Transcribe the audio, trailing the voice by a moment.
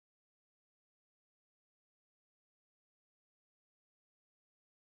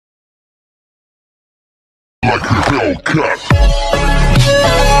like a Hellcat.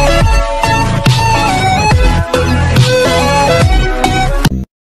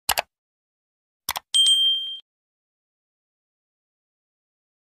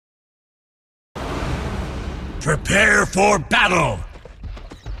 Prepare for battle!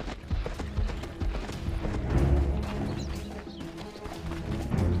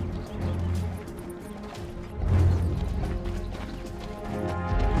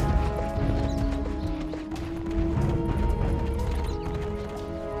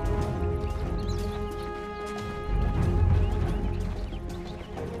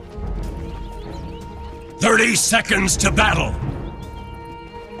 "30 seconds to battle!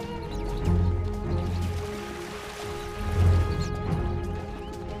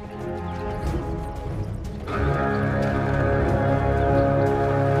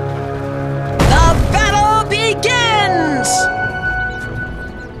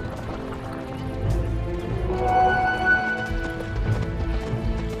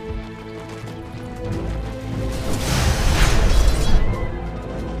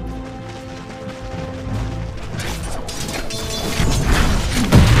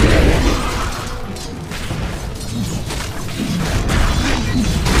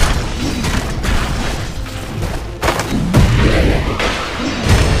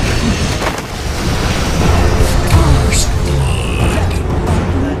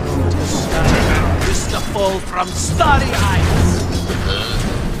 From starry eyes!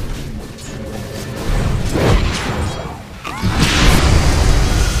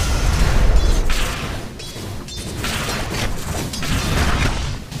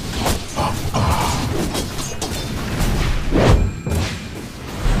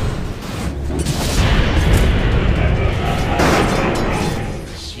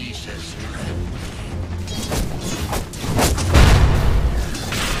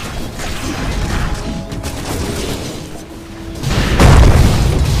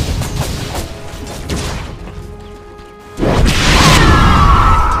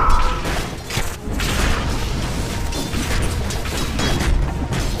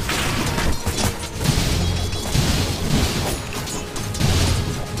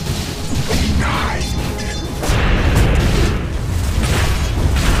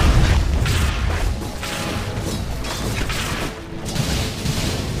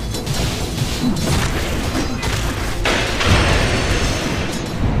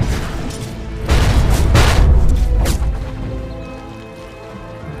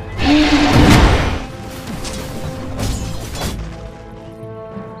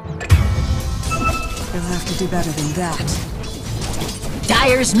 You'll have to do better than that.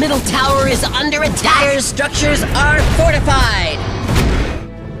 Dire's middle tower is under attack. Dire's structures are fortified.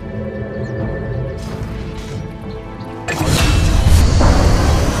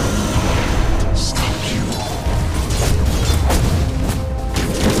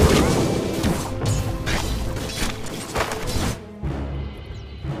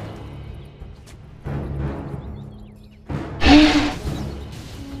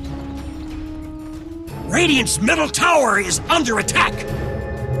 Radiant's middle tower is under attack!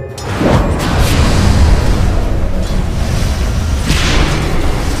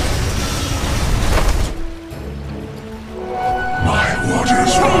 My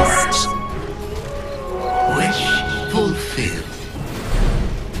waters rise. Wish fulfilled.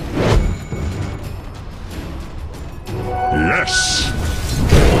 Yes!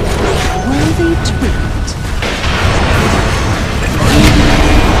 Worthy treatment.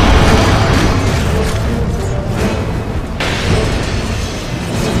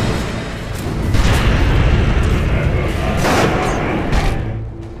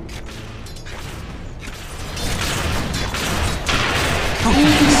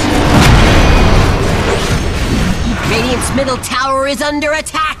 Radiant's middle tower is under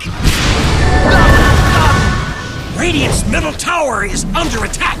attack! Radiant's middle tower is under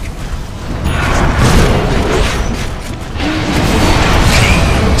attack!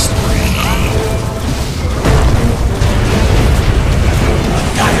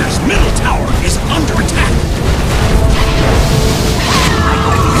 Dire's middle tower is under attack!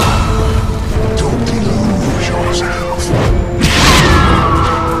 Don't delude yourself.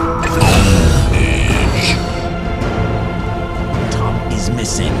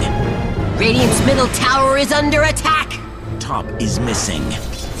 Missing. Radiant's middle tower is under attack! Top is missing.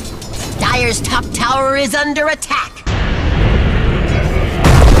 Dire's top tower is under attack!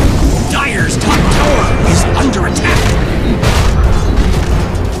 Dire's top tower is under attack!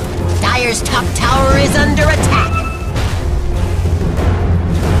 Dire's top tower is under attack!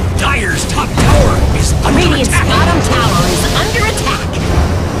 Dire's top tower is under Radiant's attack! bottom tower is under attack!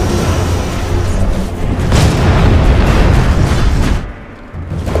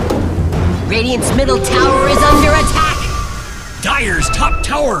 Radiant's middle tower is under attack! Dire's top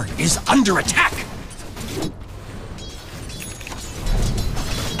tower is under attack!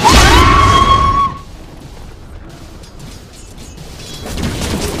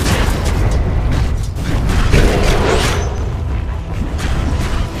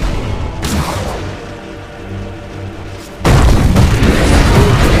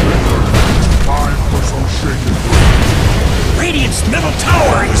 Radiant's middle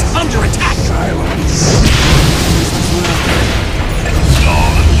tower is under attack!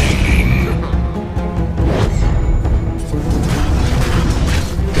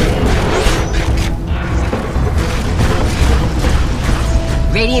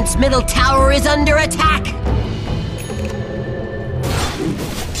 Radiant's middle tower is under attack!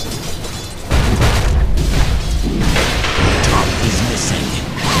 Top is missing.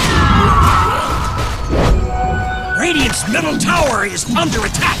 Radiant's middle tower is under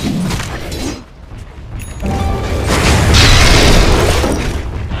attack!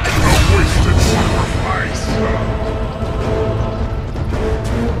 Wasted sacrifice.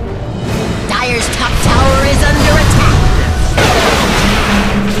 Dire's top tower is under attack!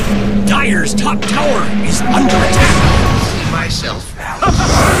 Dire's top tower is under attack! See myself.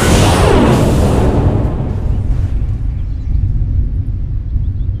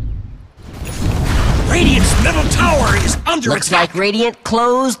 Radiant's middle tower is under Looks attack! like Radiant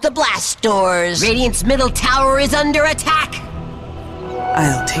closed the blast doors. Radiant's middle tower is under attack!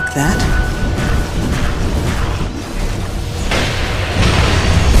 I'll take that.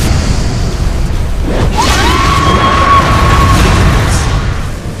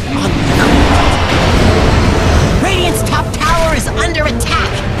 Radiant's top tower is under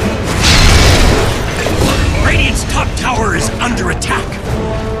attack! Radiant's top tower is under attack!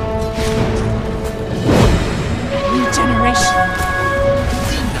 Regeneration.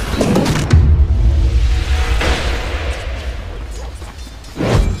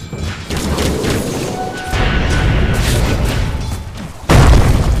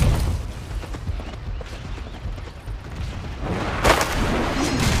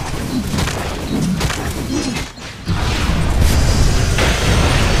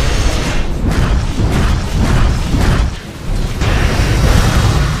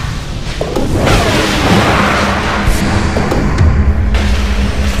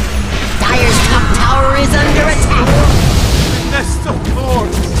 Dire's top tower is under attack!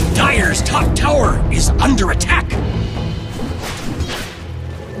 Dire's top tower is under attack!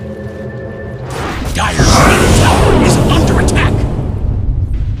 Dire's middle tower is under attack!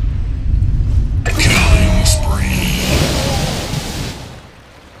 Killing spree.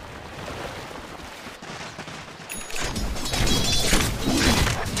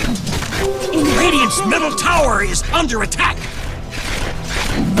 Radiant's middle tower is under attack!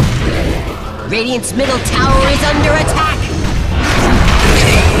 Radiant's middle tower is under attack!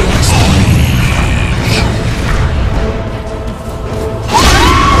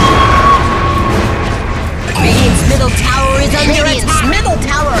 Radiant's middle tower is under attack! Middle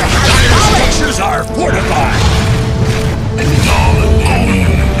tower has fallen! Structures are fortified!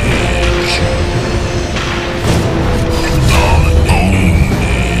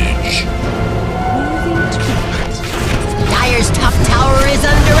 Dire's top tower is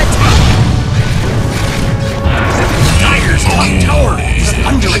under attack! Dire's top tower is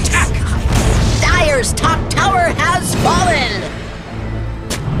under attack! Dire's top tower has fallen!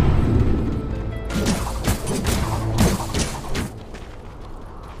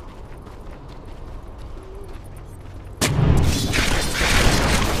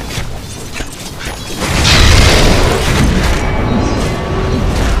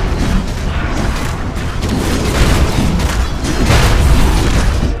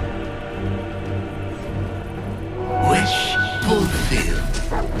 Wish fulfilled.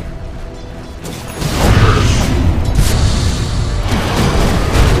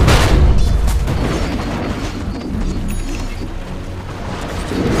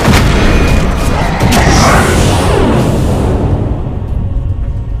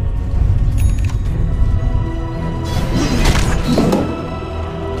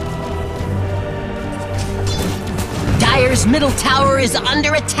 Dire's middle tower is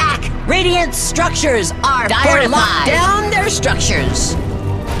under attack! Radiant structures are Dire locked down their structures!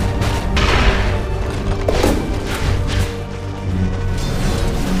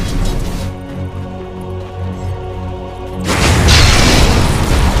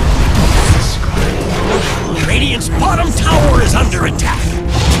 Radiant's bottom tower is under attack!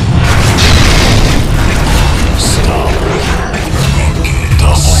 Stop.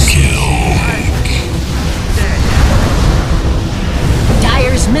 Double kill.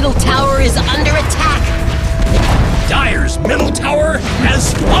 Dire's middle tower is under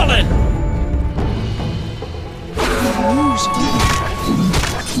has fallen!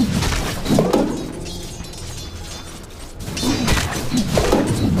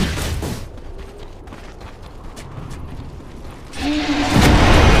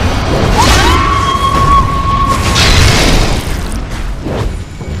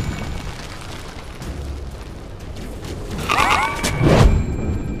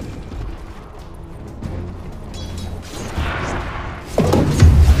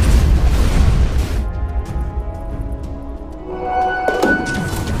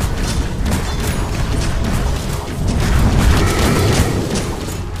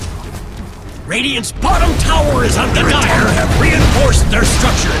 Radiant's bottom tower is under attack. Dire have reinforced their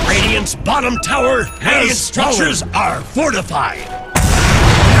structure. Radiant's bottom tower has structures are fortified.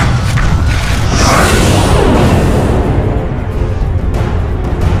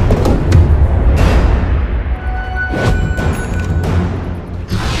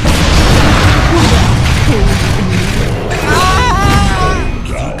 If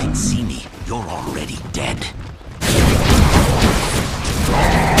you can see me, you're already dead.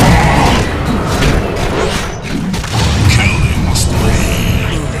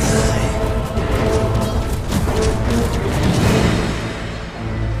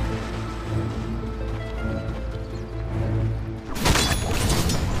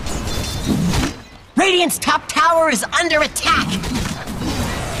 Radiant's top tower is under attack!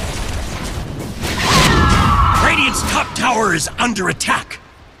 Radiant's top tower is under attack!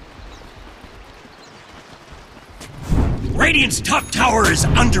 Radiant's top tower is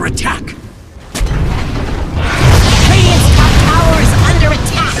under attack! Radiant's top tower is under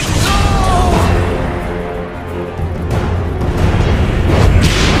attack!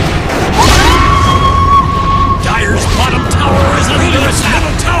 Dire's bottom tower is under attack!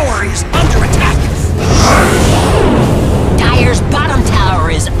 Middle tower is under attack! Dire's bottom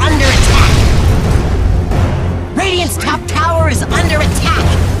tower is under attack! Radiant's top tower is under attack!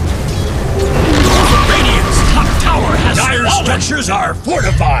 Radiant's top tower has Dire's structures are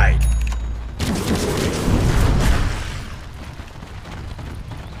fortified!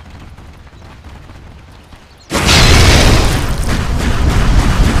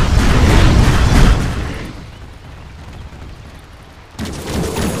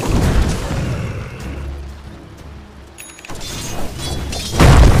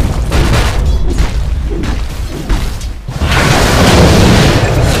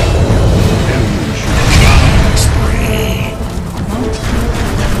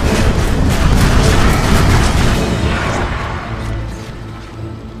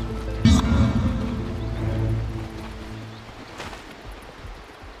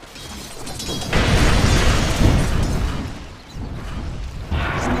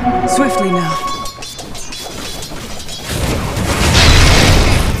 Swiftly now.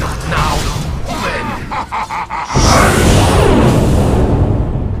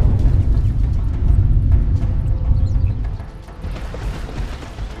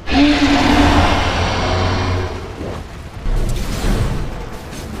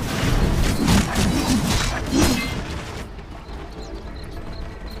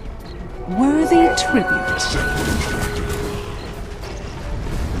 Worthy tribute.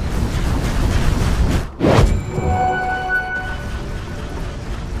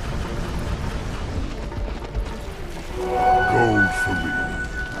 Gold for me.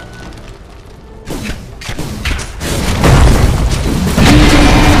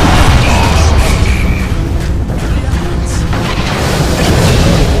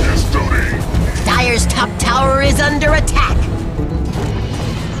 Dire's top tower is under attack!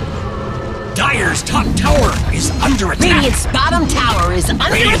 Dire's top tower is under attack! Radiant's bottom tower is under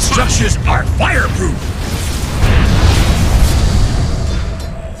Radiant attack! structures are fireproof!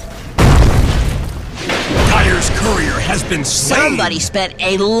 Dire's courier has been slain! Somebody spent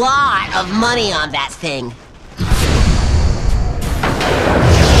a lot of money on that thing.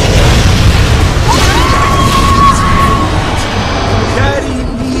 Carry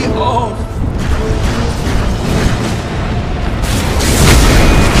me off.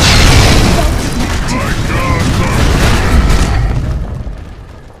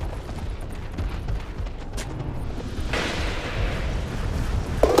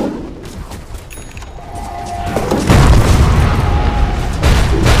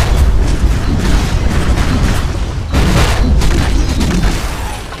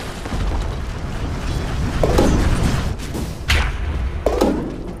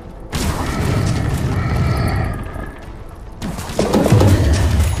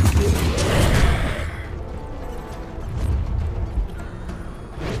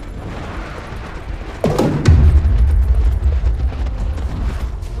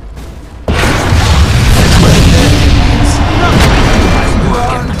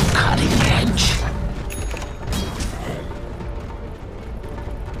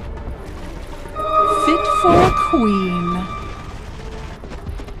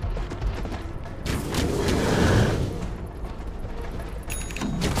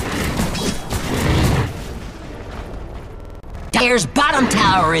 Dire's bottom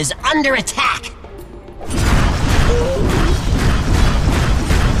tower is under attack.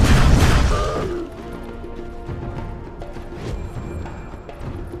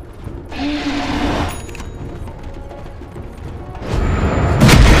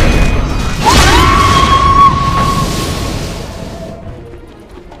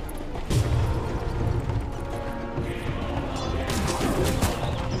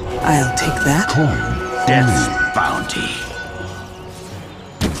 I'll take that. Death's bounty.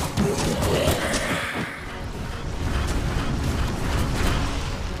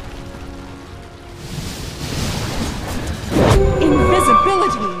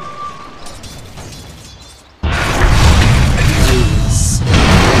 Invisibility!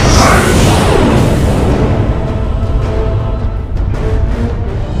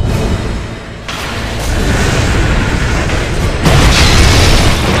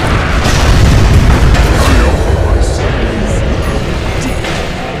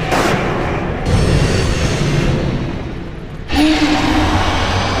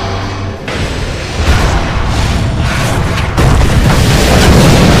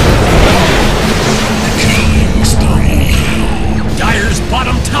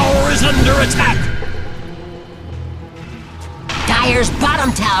 Dire's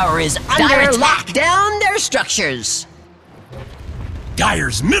bottom tower is under attack. Lock down their structures.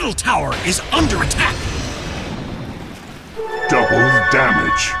 Dire's middle tower is under attack. Double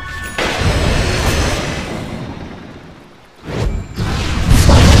damage.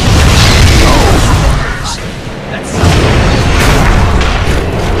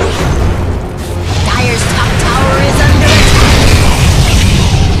 Dire's top tower is under attack.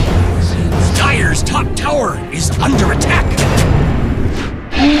 Dire's top tower is under attack.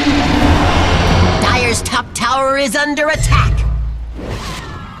 Dire's top tower is under attack.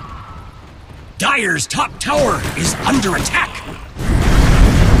 Dire's top tower is under attack.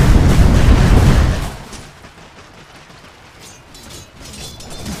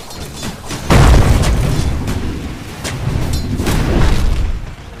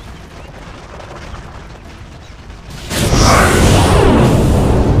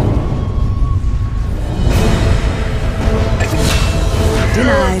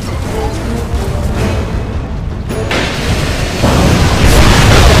 Denied.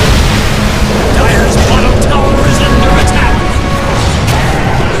 Dire's bottom tower is under attack.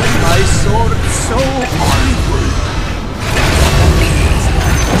 My sword so hungry.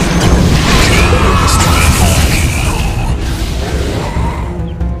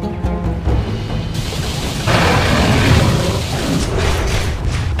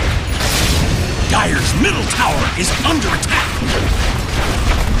 Dire's middle tower is under attack.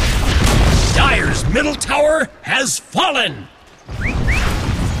 Dire's middle tower has fallen.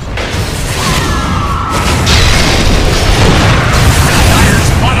 Dire's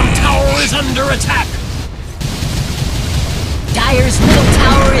bottom tower is under attack. Dire's middle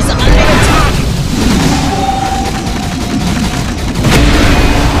tower is under attack.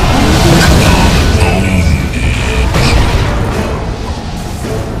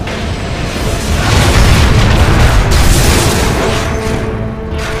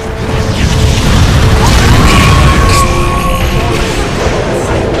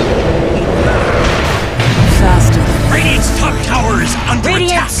 Faster. Radiant's top tower is under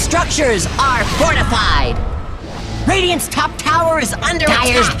Radiant's attack. structures are fortified. Radiant's top tower is under attack.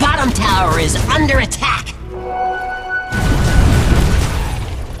 Dire's bottom tower is under attack.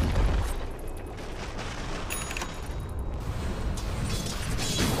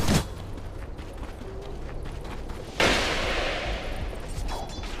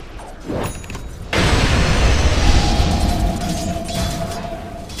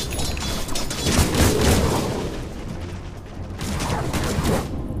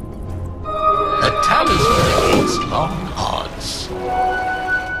 The talisman against long odds.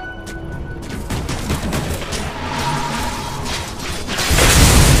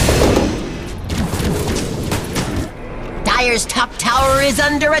 Dire's top tower is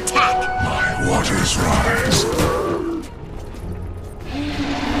under attack. My waters rise.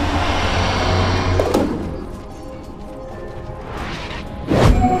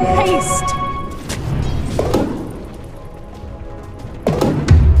 Haste!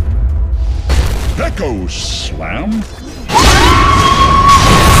 Echo slam.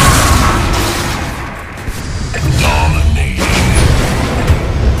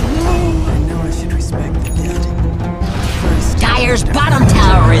 I know I should respect the dead. First, Dire's bottom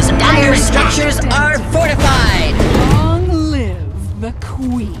tower is Dire's structures are fortified. long live the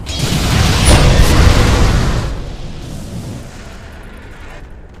queen.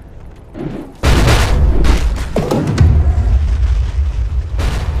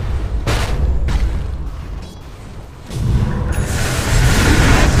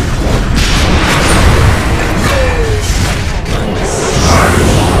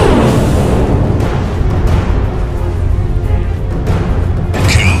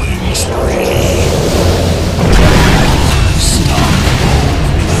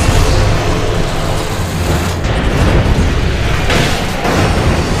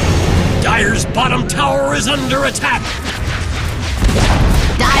 bottom tower is under attack!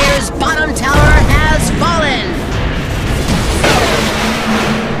 Dire's bottom tower has fallen!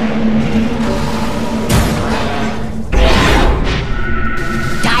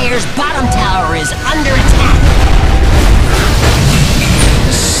 Dire's bottom tower is under attack!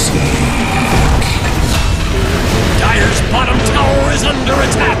 Dire's bottom tower is under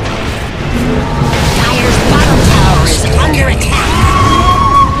attack! Dire's bottom tower is under attack!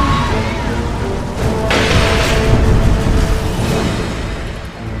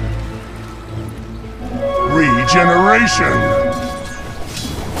 Regeneration!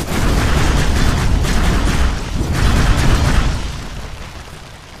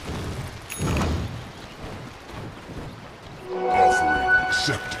 Offering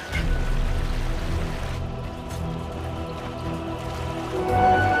accepted.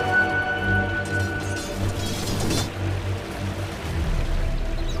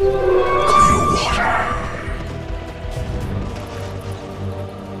 Clear water.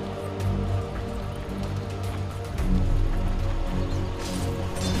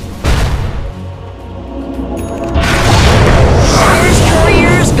 Dire's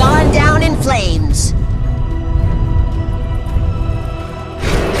courier's gone down in flames!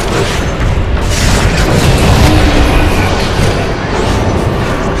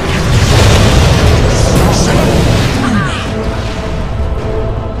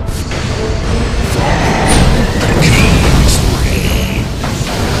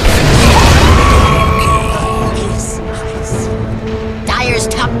 Dire's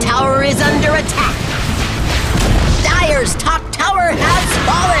top tower is under attack! Dire's top tower has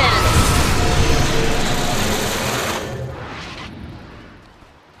fallen!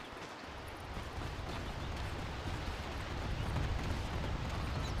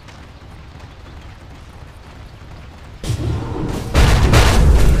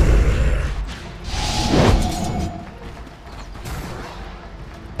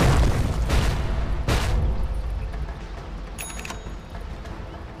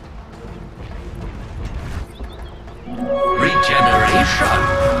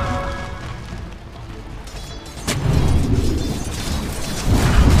 Regeneration!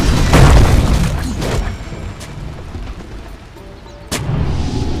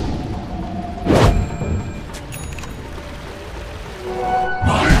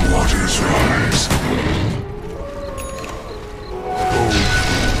 My waters rise.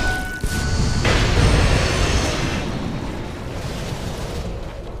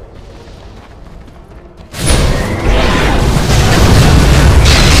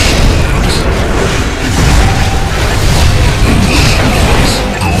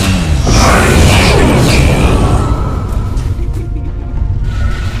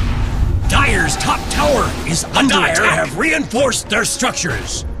 Dire's top tower is under attack! Dire have reinforced their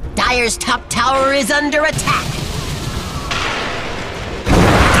structures! Dire's top tower is under attack!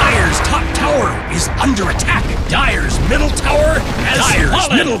 Dire's top tower is under attack! Dire's middle tower has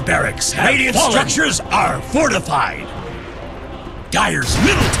fallen! Middle barracks radiant structures are fortified! Dire's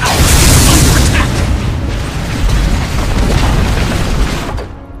middle tower is under attack!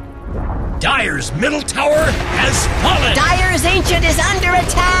 Dire's middle tower has fallen! Dire's ancient is under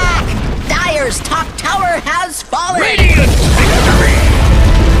attack! Dire's top tower has fallen! Radiant